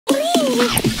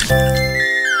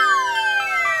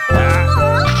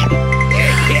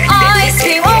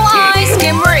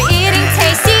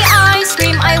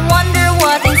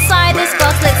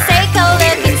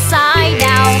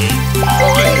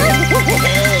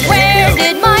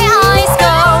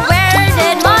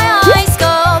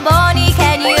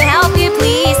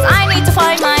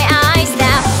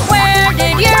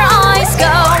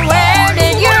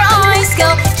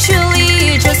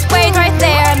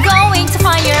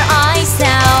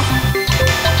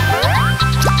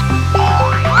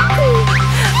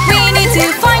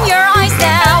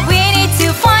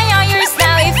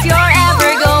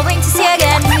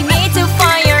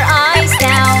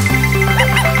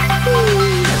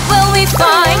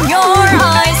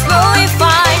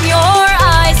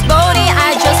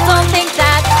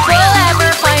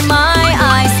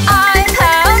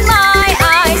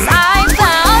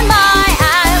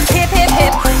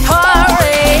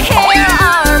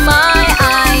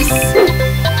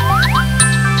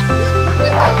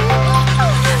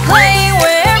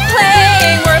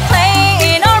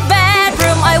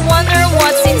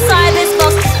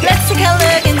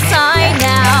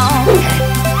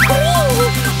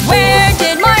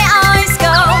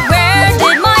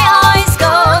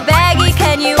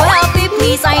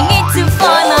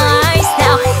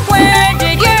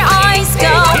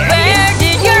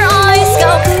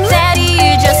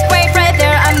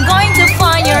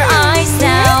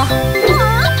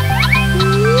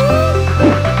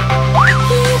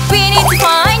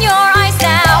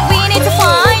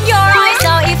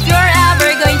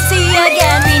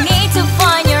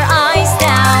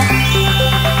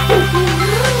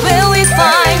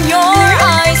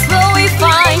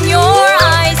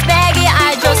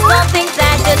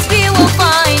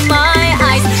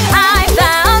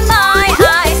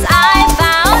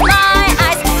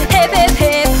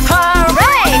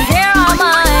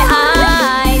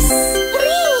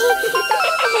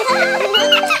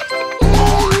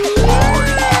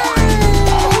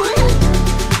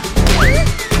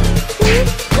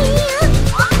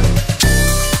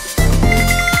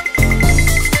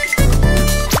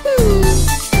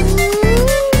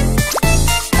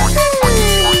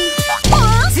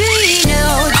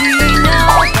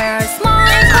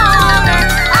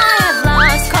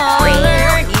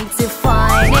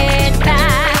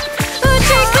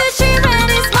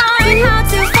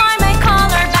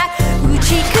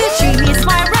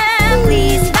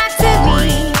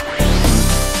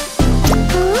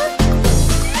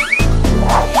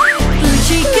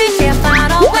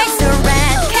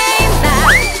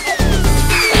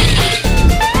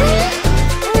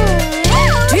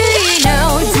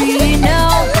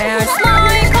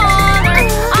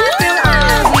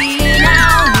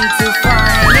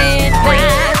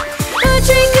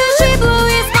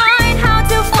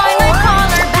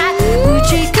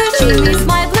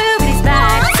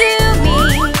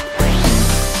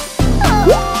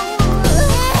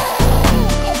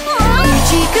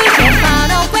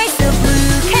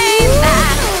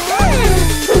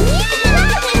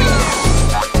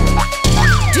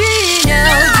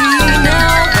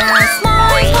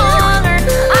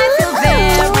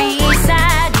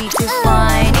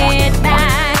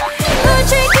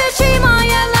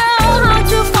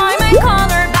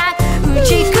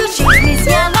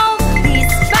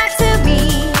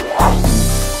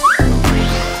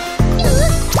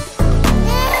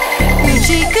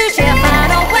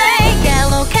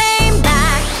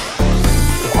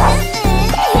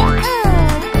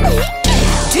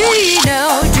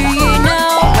do you know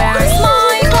where's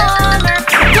my color?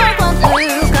 Don't want to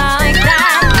look like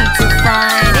that, need to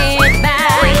find it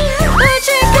back.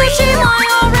 Oochie coochie my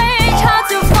orange, how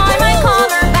to find my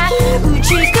color back?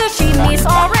 Oochie coochie Miss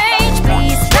Orange,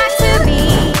 please back to me.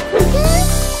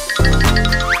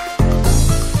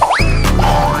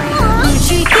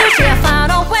 Oochie coochie I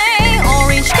found a way,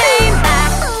 orange came back.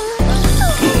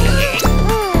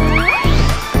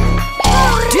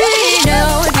 Do you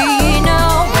know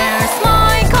where's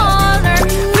my color?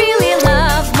 Really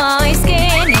love my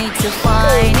skin, need to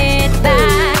find it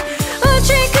back.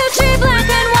 Oochie coochie black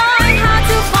and white, how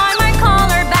to find my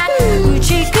color back?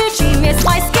 Oochie coochie miss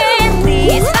my skin,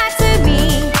 please back to me.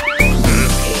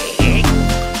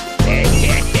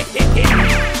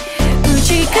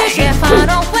 Oochie coochie I found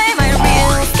a way, my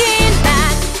real skin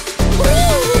back.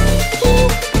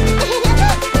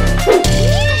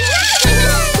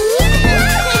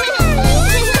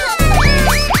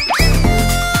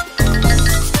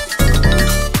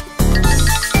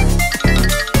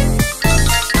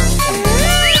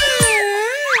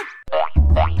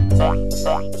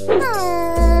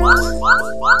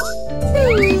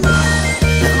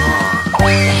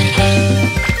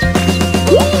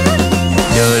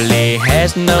 Dolly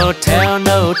has no tail,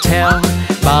 no tail.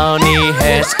 Bowni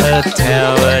has a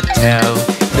tail, a tail.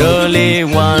 Dolly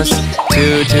wants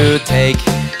to take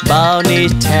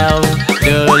Bowni's tail.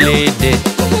 Dolly did.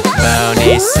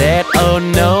 Bowni said, oh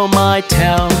no, my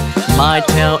tail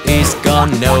is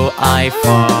gone, no I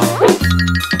fall.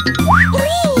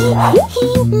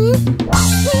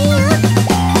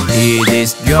 It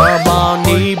is your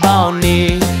Bowni,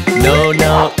 Bowni. No,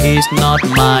 no, it's not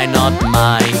mine, not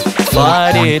mine.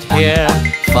 Find it here,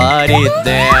 find it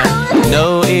there.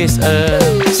 No, it's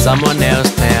someone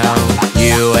else's tail.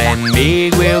 You and me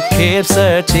will keep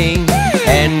searching,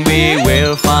 and we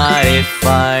will find it,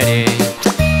 find it.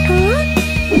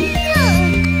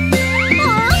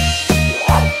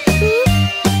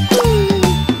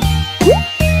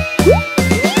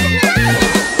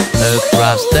 A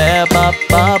crab step up,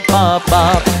 up, up,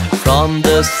 up from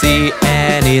the sea,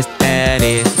 and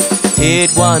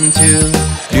it want to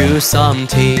do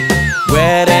something.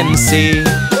 Wait and see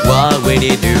what will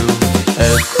it do.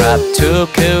 A crab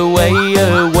took away.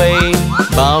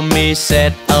 Bowmi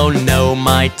said, oh no,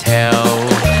 my tail.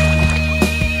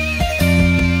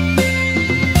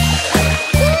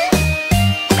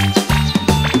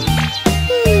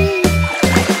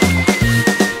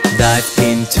 Dive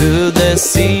into the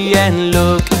sea and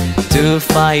look to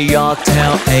find your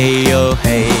tail. Hey, oh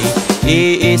hey,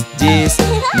 it is this,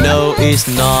 no it's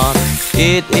not.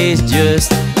 It is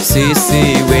just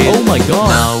seaweed. Oh my god.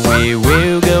 Now we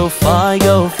will go find.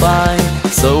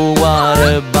 So what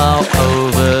about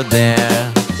over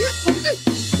there?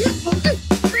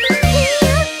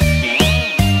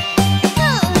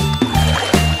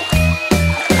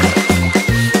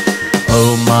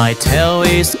 Oh, my tail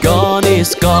is gone,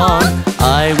 it's gone.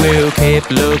 I will keep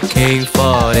looking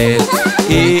for it.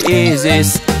 It is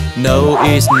this, no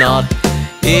it's not.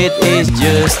 It is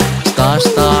just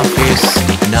starfish.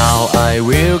 Now I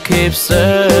will keep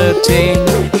searching,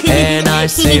 and I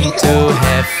seem to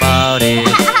have found it.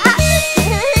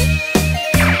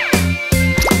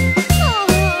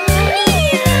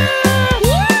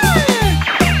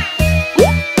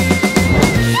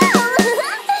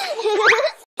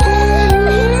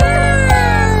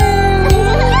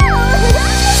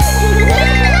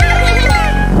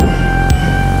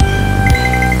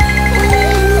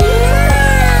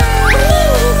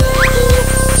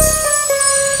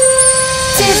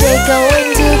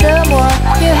 Going to the mall,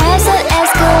 here has an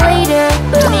escalator.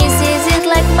 He sees it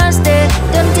like my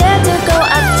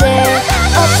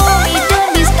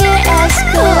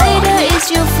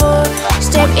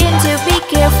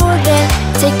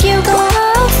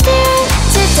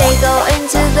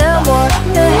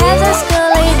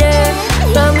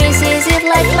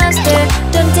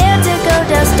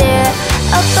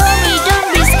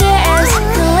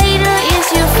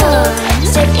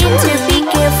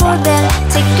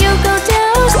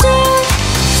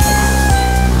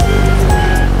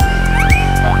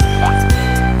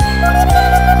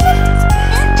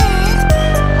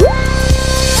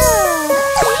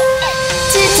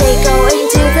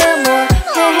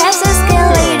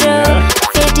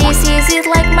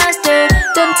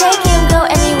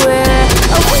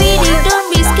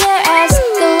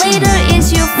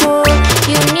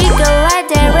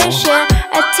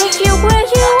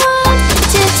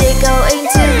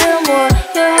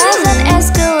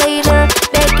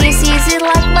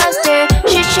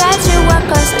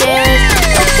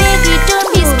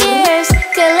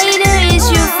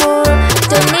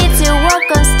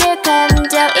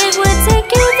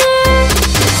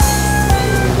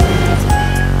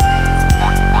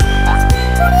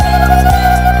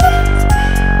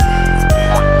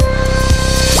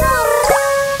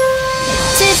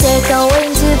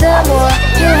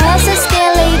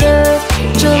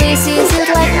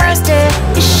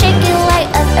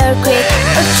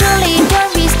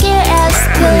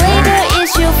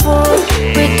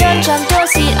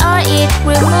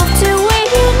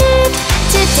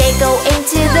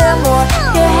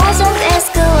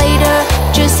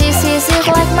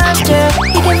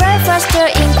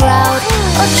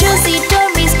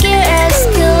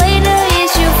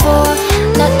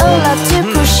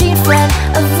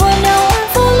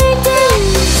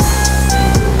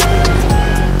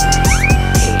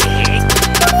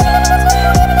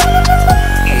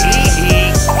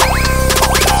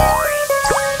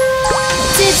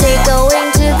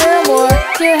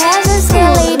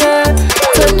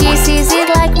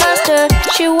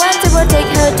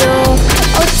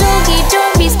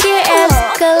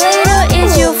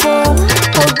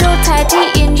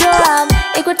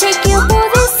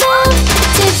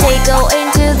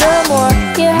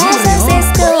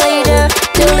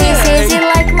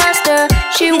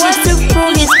want to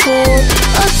prove is cool.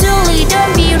 Oh Julie,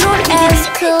 don't be rude.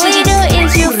 Escalator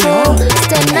is your fool.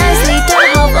 Stand nicely, don't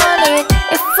hop on it.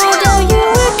 If fall down you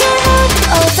will get hurt.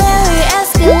 Oh very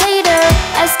escalator,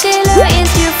 escalator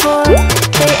is your fool.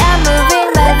 They are moving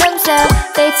by themselves.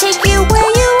 They take you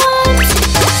where you want.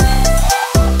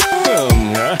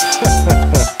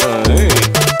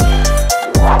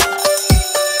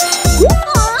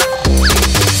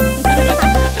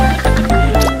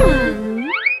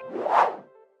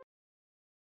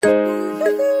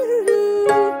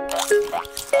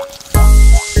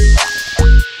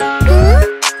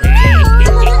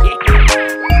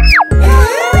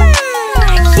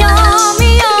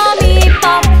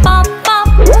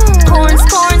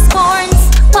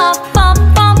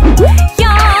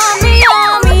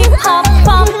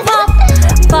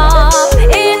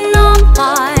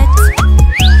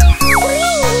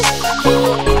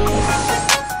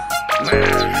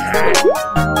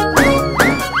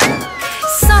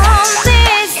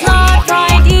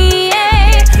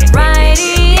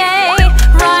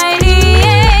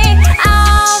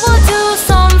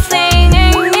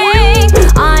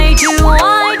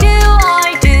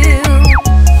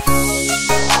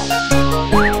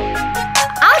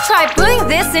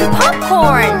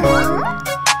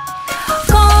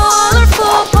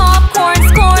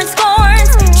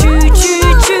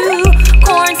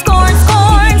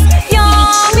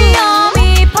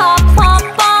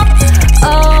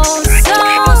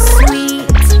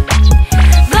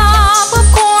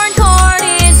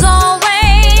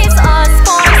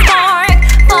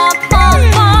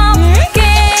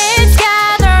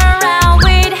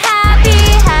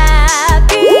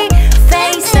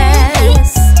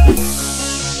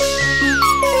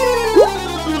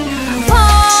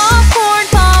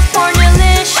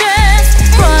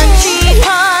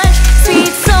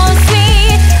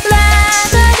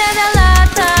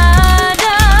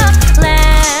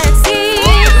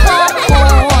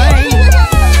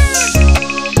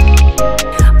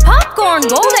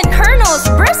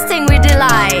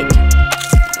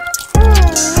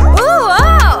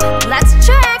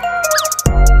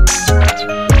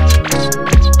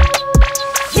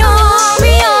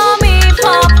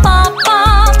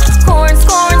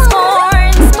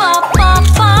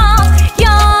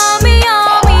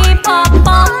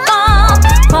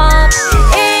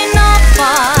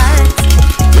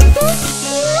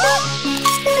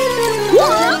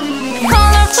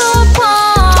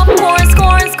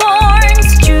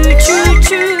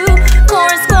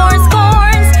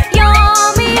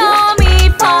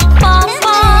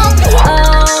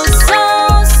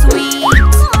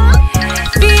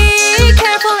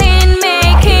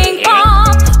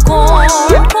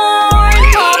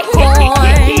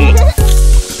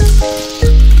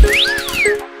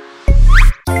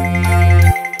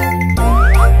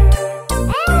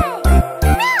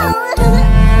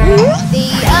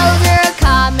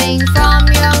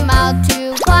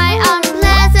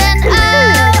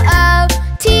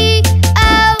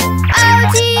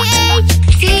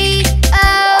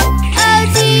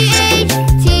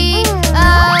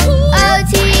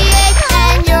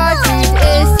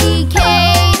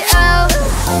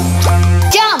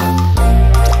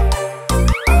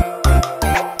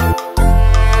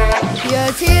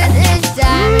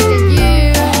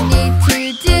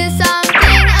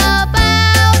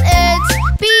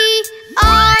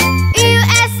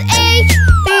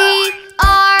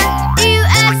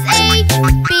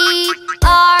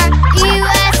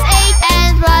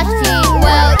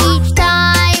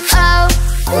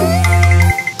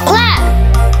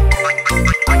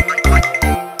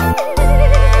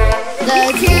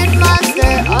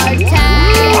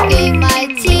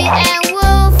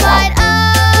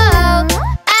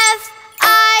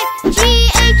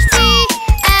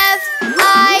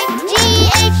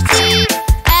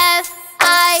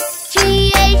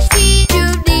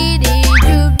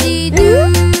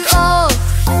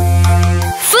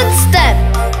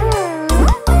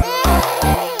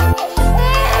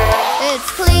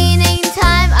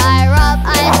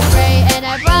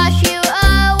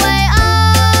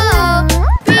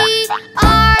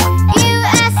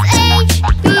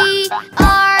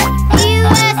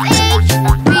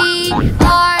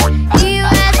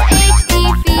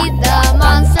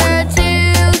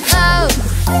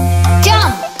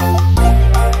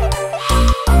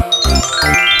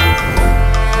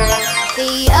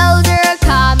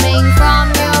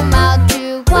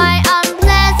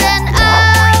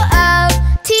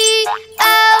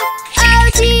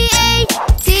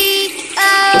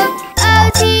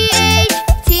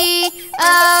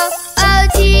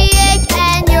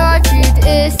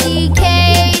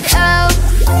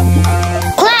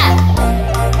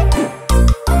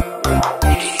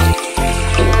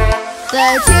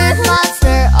 The tooth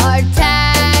monster are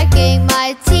attacking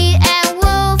my teeth and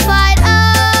will fight.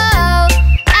 Oh,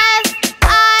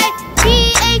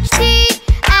 F-I-T-H-T,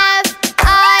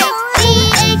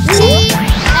 F-I-T-H-T,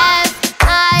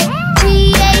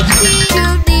 F-I-T-H-T.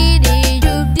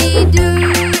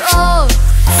 Doop-dee-dee-doop-dee-doo. Oh,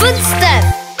 footstep.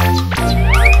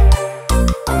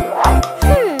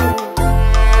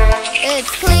 It's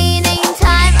cleaning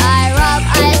time. I rub,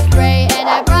 I spray, and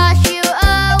I brush you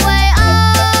away.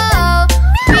 Oh,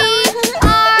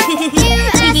 B-I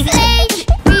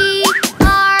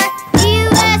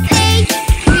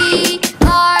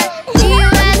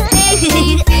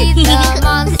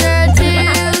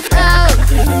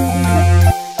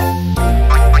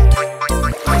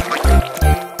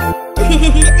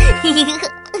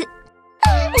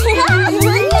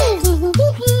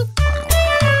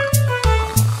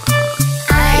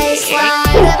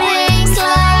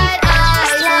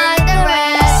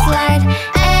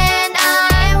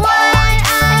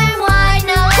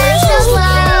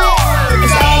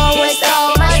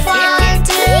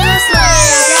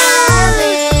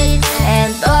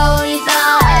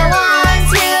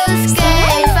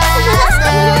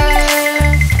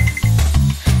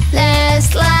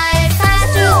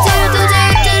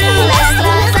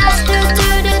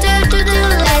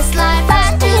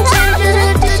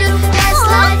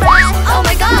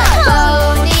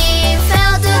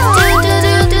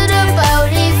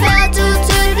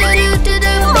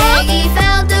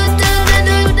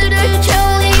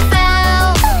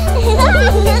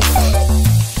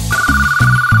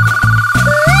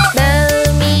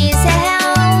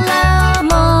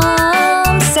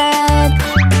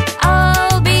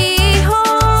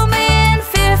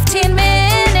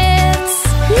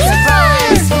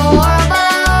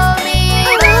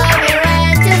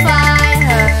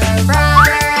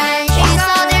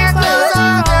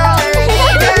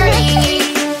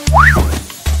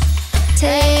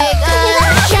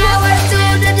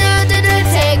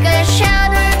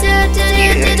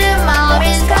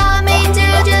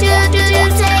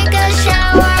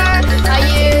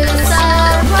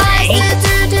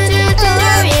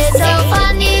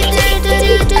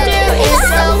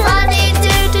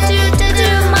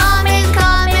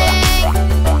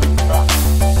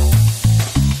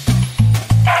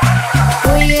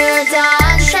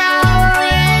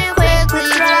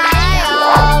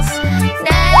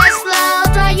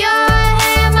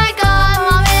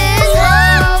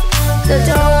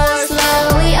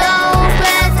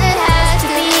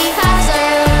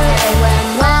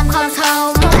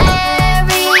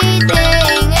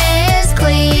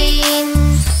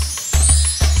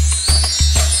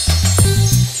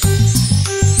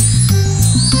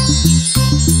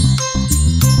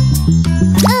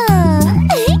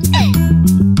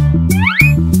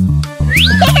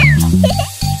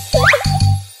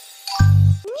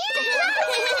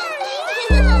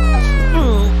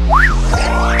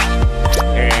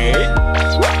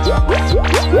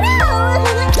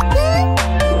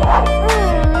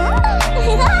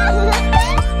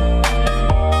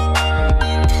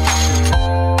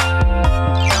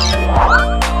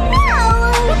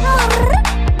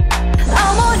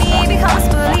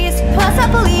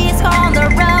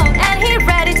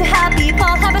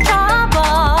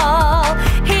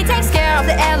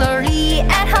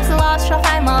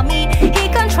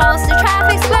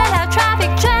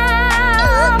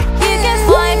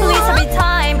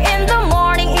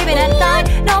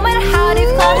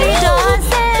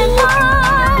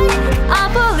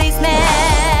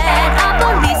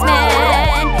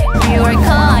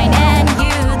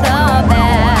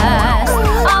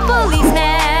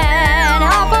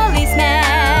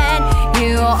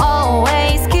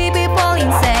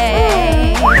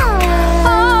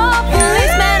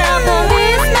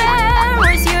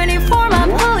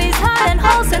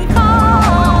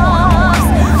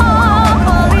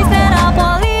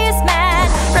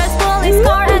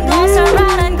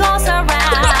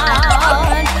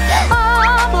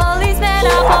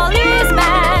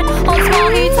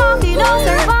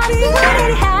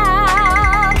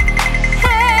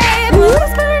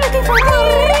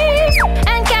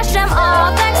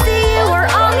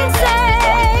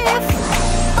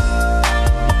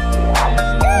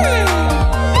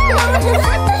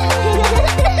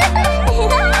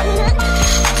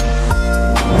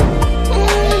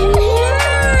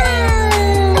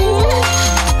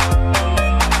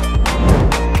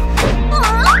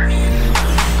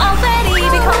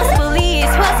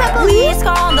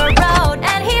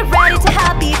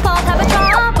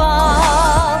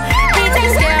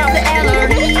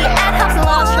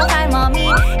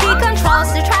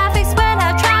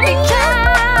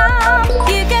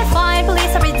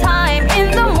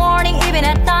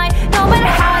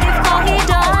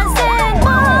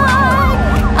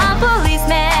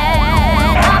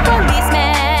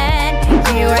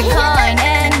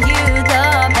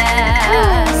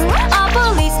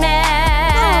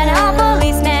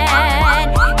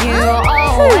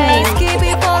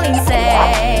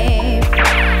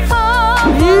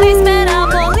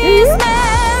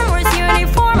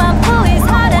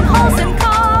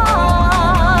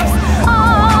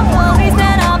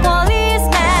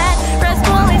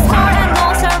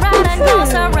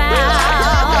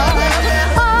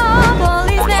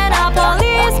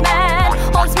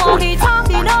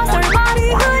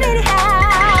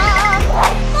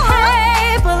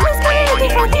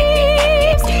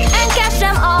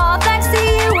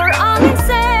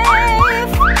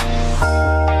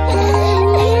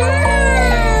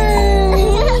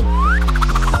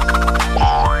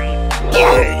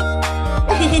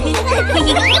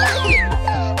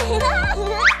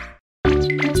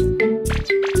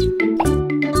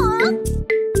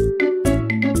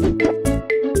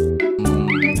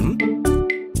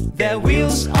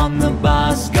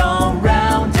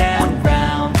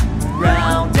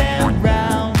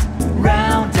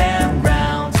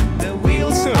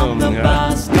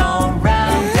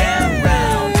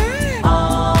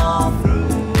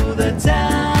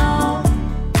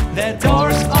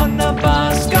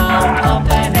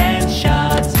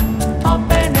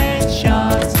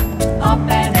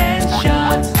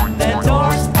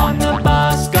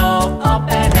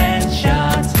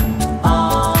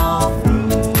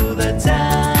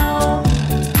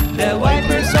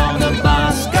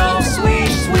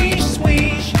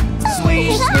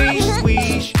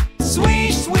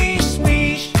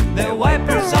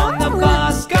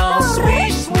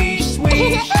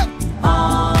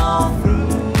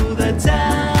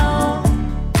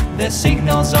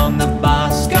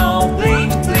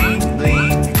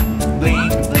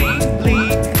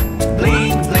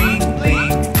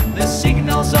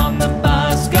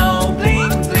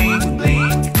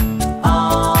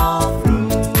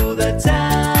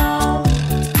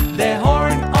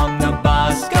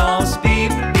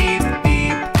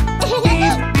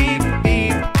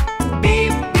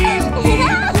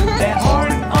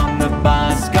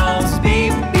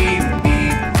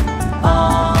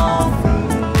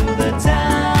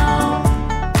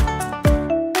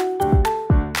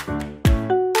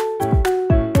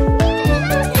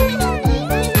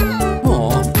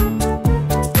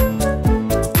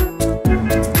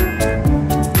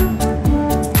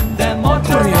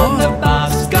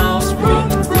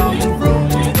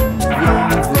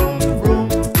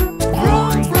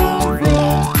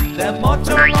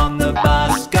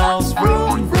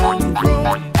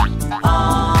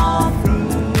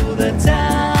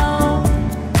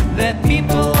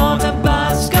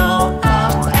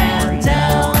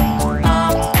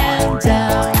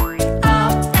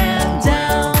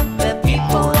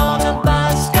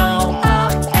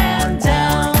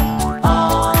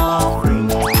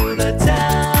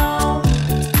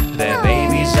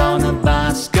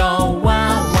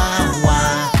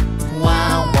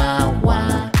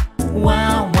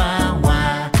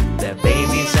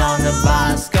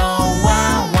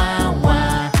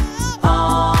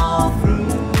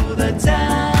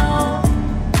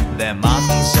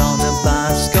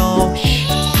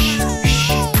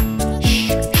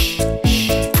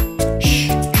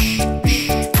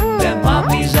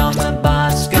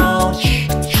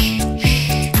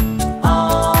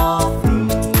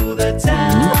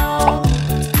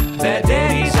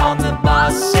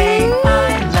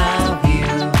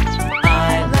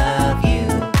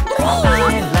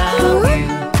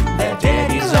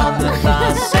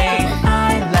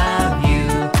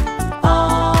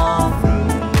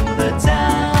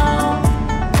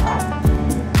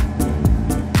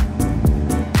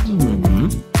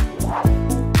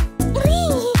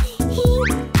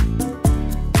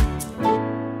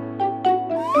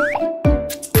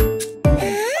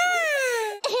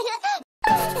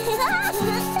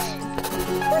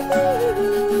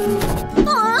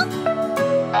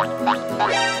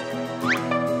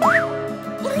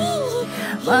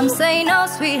Mom say no,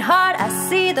 sweetheart, I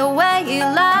see the way you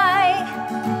lie.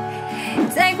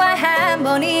 Take my hand,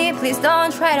 Bowni, please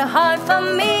don't try to hide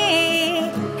from me.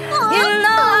 You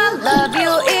know I love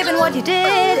you, even what you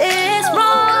did is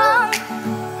wrong.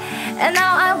 And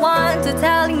now I want to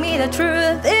telling me the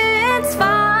truth, it's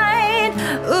fine.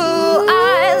 Ooh,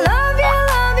 I love you,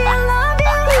 love you, love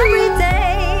you every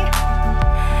day.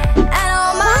 And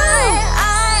oh my,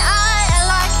 I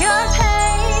like your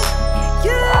pain.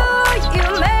 You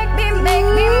make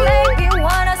me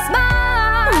wanna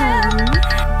smile.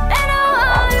 And now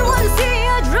I wanna see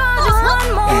you draw just one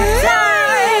more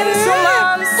time. So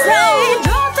Mom say,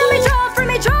 draw for me, draw for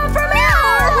me, draw for me.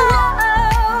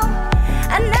 Oh,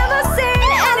 I never seen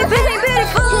anything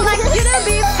beautiful like you did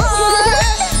before.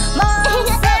 Mom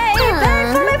say, beg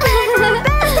for me, beg for me,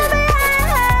 beg for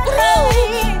me.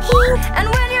 And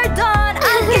when you're done,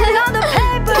 I'll give you all the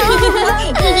paper.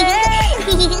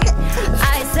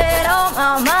 I said, oh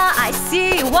Mama, I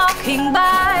see you walking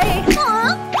by.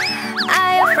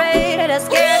 I'm afraid and I'm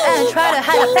scared and I try to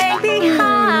hide a pain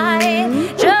behind.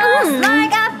 Just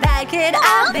like a bad kid,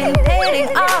 I've been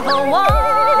painting off a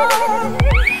wall.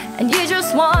 And you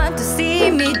just want to see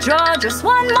me draw just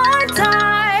one more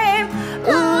time.